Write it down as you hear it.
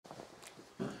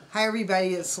Hi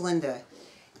everybody, it's Linda,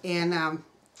 and I'm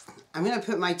going to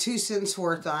put my 2 cents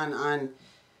worth on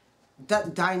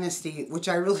Duck Dynasty, which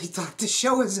I really thought the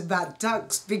show was about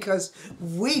ducks because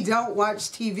we don't watch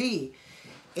TV,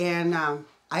 and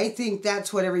I think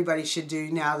that's what everybody should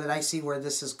do now that I see where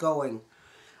this is going.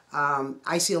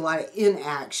 I see a lot of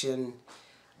inaction.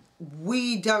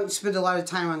 We don't spend a lot of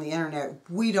time on the internet.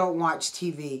 We don't watch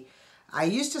TV. I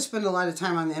used to spend a lot of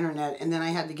time on the internet, and then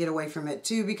I had to get away from it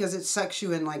too because it sucks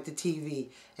you in like the TV.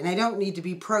 And I don't need to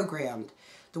be programmed.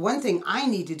 The one thing I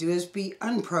need to do is be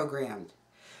unprogrammed.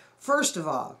 First of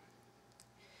all,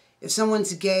 if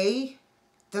someone's gay,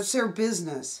 that's their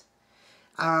business.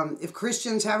 If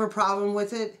Christians have a problem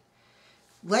with it,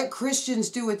 let Christians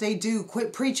do what they do.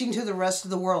 Quit preaching to the rest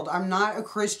of the world. I'm not a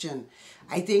Christian.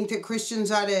 I think that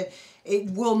Christians ought to...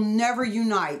 It will never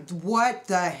unite. What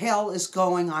the hell is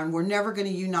going on? We're never going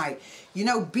to unite. You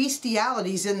know,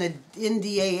 bestiality's in the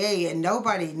NDAA, and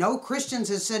no Christians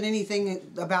has said anything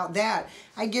about that.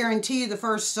 I guarantee you the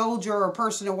first soldier or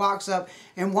person that walks up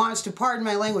and wants to, pardon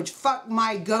my language, fuck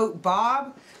my goat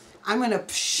Bob, I'm going to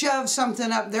shove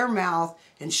something up their mouth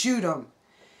and shoot them.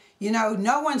 You know,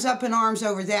 no one's up in arms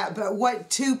over that, but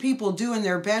what 2 people do in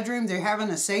their bedroom, they're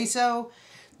having a say-so.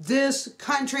 This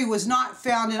country was not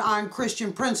founded on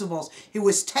Christian principles. It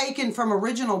was taken from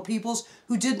original peoples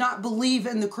who did not believe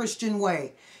in the Christian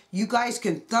way. You guys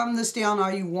can thumb this down all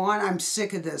you want. I'm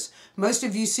sick of this. Most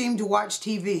of you seem to watch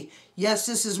TV. Yes,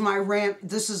 this is my rant.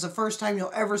 This is the first time you'll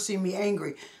ever see me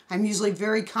angry. I'm usually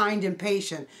very kind and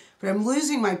patient, but I'm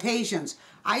losing my patience.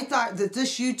 I thought that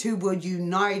this YouTube would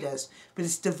unite us, but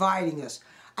it's dividing us.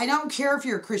 I don't care if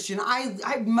you're a Christian.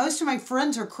 Most of my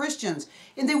friends are Christians,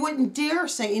 and they wouldn't dare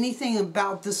say anything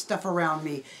about this stuff around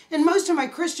me. And most of my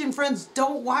Christian friends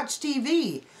don't watch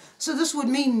TV. So this would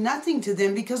mean nothing to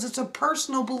them because it's a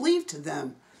personal belief to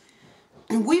them.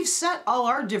 And we've set all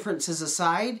our differences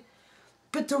aside,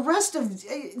 but the rest of...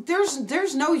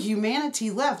 There's no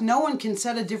humanity left. No one can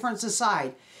set a difference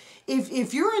aside.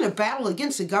 If you're in a battle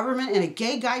against the government and a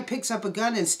gay guy picks up a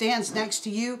gun and stands next to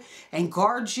you and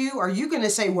guards you, are you going to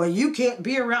say, well, you can't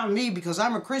be around me because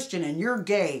I'm a Christian and you're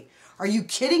gay? Are you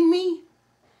kidding me?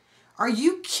 Are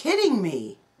you kidding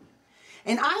me?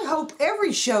 And I hope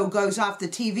every show goes off the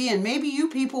TV and maybe you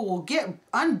people will get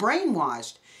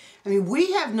unbrainwashed. I mean,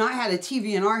 we have not had a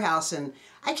TV in our house in,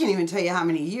 I can't even tell you how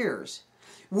many years.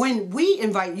 When we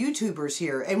invite YouTubers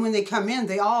here, and when they come in,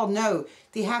 they all know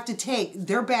they have to take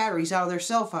their batteries out of their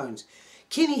cell phones.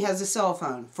 Kenny has a cell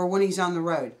phone for when he's on the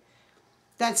road.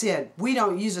 That's it. We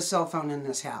don't use a cell phone in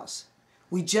this house.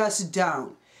 We just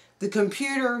don't. The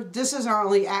computer, this is our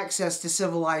only access to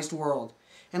civilized world,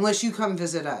 unless you come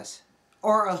visit us,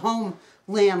 or a home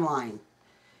landline.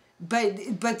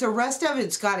 But the rest of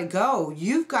it's got to go.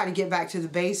 You've got to get back to the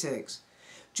basics.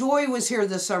 Joy was here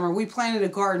this summer. We planted a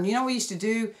garden. You know what we used to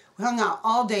do? We hung out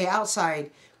all day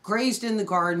outside, grazed in the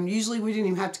garden. Usually we didn't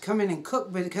even have to come in and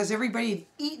cook because everybody had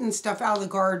eaten stuff out of the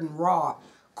garden raw.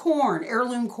 Corn,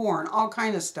 heirloom corn, all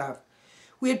kind of stuff.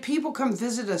 We had people come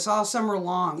visit us all summer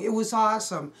long. It was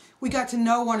awesome. We got to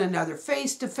know one another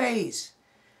face to face.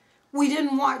 We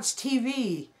didn't watch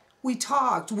TV. We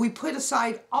talked. We put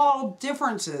aside all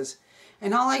differences.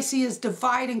 And all I see is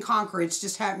divide and conquer. It's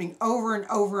just happening over and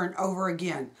over and over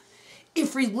again.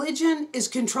 If religion is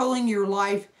controlling your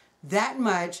life that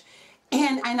much,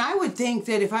 and I would think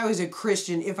that if I was a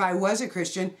Christian,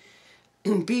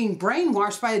 being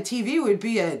brainwashed by the TV would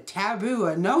be a taboo,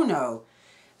 a no-no.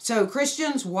 So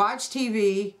Christians watch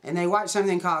TV, and they watch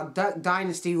something called Duck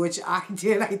Dynasty, which I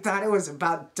did. I thought it was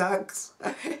about ducks.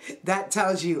 That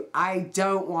tells you I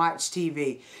don't watch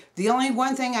TV. The only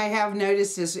one thing I have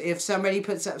noticed is if somebody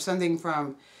puts up something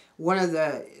from one of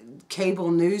the cable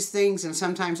news things, and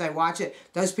sometimes I watch it,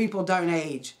 those people don't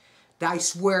age. I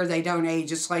swear they don't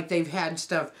age. It's like they've had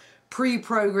stuff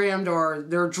pre-programmed or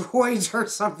they're droids or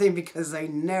something because they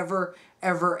never,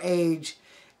 ever age.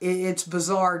 It's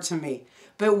bizarre to me.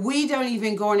 But we don't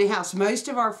even go in a house. Most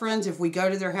of our friends, if we go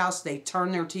to their house, they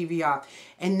turn their TV off.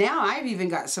 And now I've even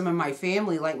got some of my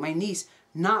family, like my niece,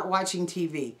 not watching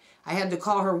TV. I had to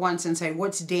call her once and say,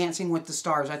 what's Dancing with the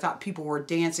Stars? I thought people were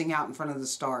dancing out in front of the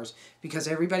stars because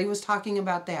everybody was talking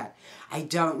about that. I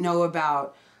don't know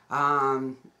about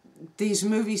these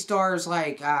movie stars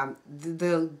like,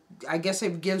 I guess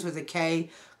it begins with a K,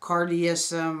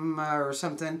 Cardiism or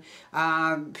something.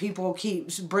 People keep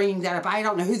bringing that up. I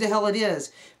don't know who the hell it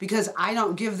is because I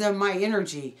don't give them my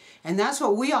energy. And that's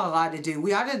what we all ought to do.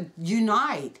 We ought to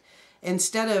unite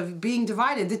instead of being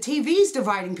divided. The TV's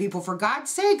dividing people, for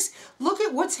God's sakes. Look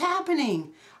at what's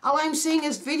happening. All I'm seeing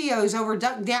is videos over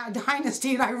Duck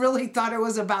Dynasty, and I really thought it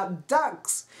was about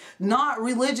ducks, not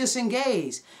religious and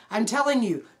gays. I'm telling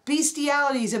you,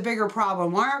 bestiality is a bigger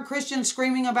problem. Why aren't Christians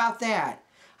screaming about that?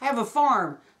 I have a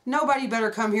farm. Nobody better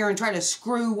come here and try to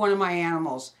screw one of my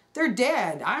animals. They're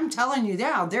dead. I'm telling you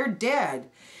now, they're dead.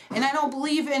 And I don't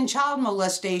believe in child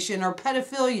molestation or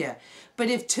pedophilia. But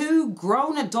if two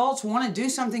grown adults want to do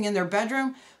something in their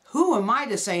bedroom, who am I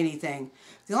to say anything?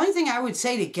 The only thing I would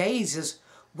say to gays is,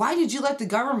 why did you let the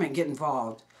government get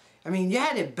involved? I mean, you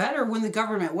had it better when the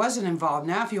government wasn't involved.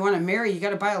 Now, if you want to marry, you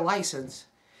got to buy a license.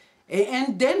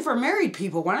 And then for married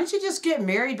people, why don't you just get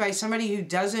married by somebody who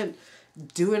doesn't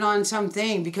do it on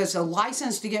something? Because a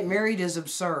license to get married is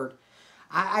absurd.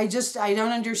 I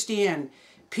don't understand.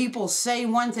 People say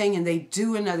one thing and they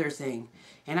do another thing.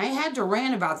 And I had to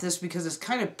rant about this because it's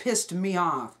kind of pissed me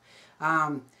off.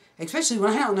 Especially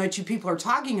when I don't know what you people are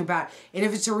talking about. And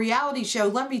if it's a reality show,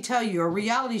 let me tell you, a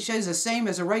reality show is the same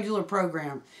as a regular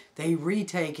program. They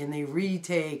retake and they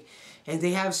retake. And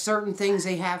they have certain things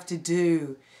they have to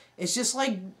do. It's just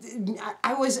like,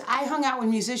 I hung out with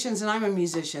musicians and I'm a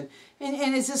musician.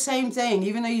 And it's the same thing.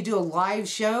 Even though you do a live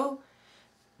show,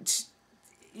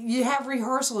 you have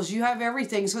rehearsals, you have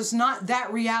everything. So it's not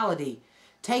that reality.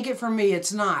 Take it from me,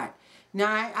 it's not.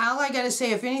 Now, all I got to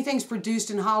say, if anything's produced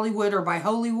in Hollywood or by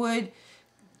Hollywood,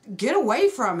 get away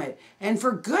from it. And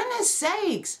for goodness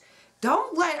sakes,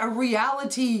 don't let a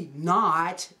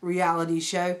not reality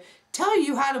show tell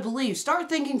you how to believe. Start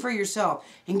thinking for yourself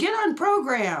and get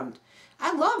unprogrammed.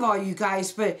 I love all you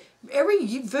guys, but every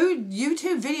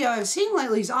YouTube video I've seen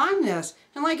lately is on this.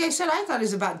 And like I said, I thought it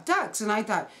was about ducks. And I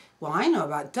thought, well, I know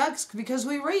about ducks because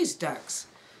we raise ducks.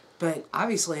 But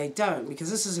obviously I don't,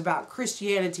 because this is about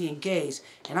Christianity and gays.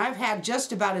 And I've had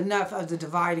just about enough of the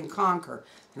divide and conquer.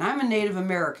 And I'm a Native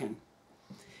American.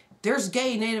 There's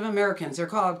gay Native Americans. They're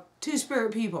called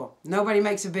Two-Spirit people. Nobody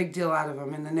makes a big deal out of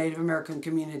them in the Native American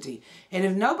community. And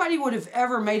if nobody would have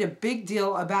ever made a big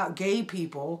deal about gay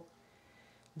people,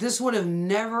 this would have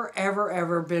never, ever,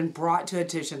 ever been brought to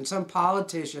attention. Some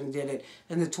politician did it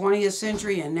in the 20th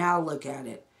century, and now look at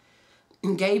it.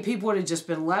 And gay people would have just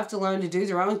been left alone to do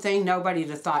their own thing. Nobody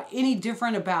would have thought any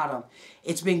different about them.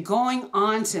 It's been going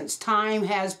on since time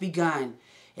has begun.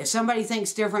 If somebody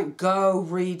thinks different, go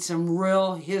read some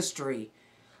real history.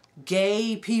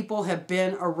 Gay people have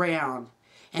been around.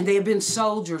 And they have been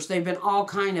soldiers. They've been all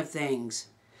kind of things.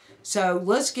 So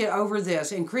let's get over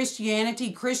this. In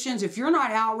Christianity, Christians, if you're not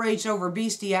outraged over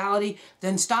bestiality,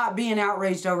 then stop being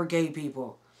outraged over gay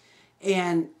people.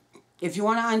 And if you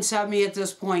want to unsub me at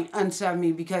this point, unsub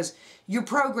me, because you're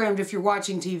programmed if you're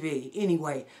watching TV.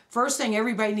 Anyway, first thing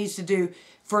everybody needs to do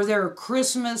for their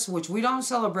Christmas, which we don't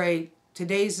celebrate.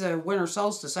 Today's the winter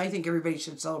solstice. I think everybody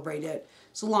should celebrate it.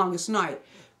 It's the longest night.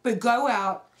 But go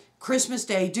out, Christmas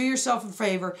Day, do yourself a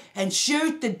favor, and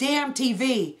shoot the damn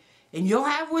TV. And you'll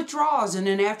have withdrawals, and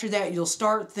then after that, you'll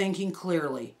start thinking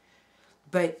clearly.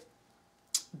 But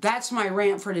that's my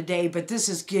rant for today, but this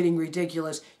is getting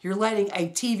ridiculous. You're letting a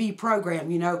TV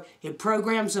program, you know, it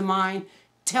programs the mind,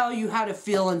 tell you how to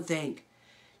feel and think.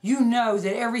 You know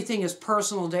that everything is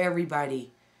personal to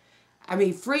everybody. I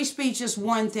mean, free speech is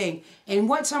one thing, and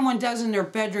what someone does in their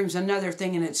bedroom is another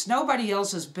thing, and it's nobody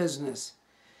else's business.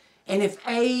 And if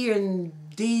A and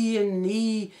D and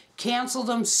E cancel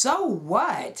them, so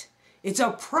what? It's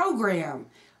a program.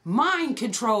 Mind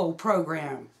control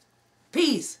program.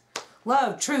 Peace.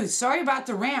 Love, truth. Sorry about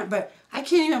the rant, but I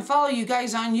can't even follow you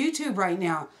guys on YouTube right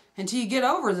now until you get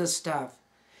over this stuff.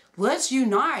 Let's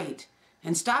unite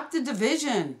and stop the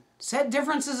division. Set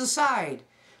differences aside.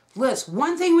 Listen,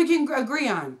 one thing we can agree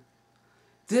on.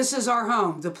 This is our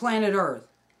home, the planet Earth,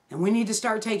 and we need to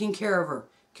start taking care of her.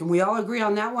 Can we all agree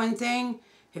on that one thing?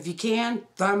 If you can,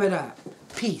 thumb it up.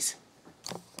 Peace.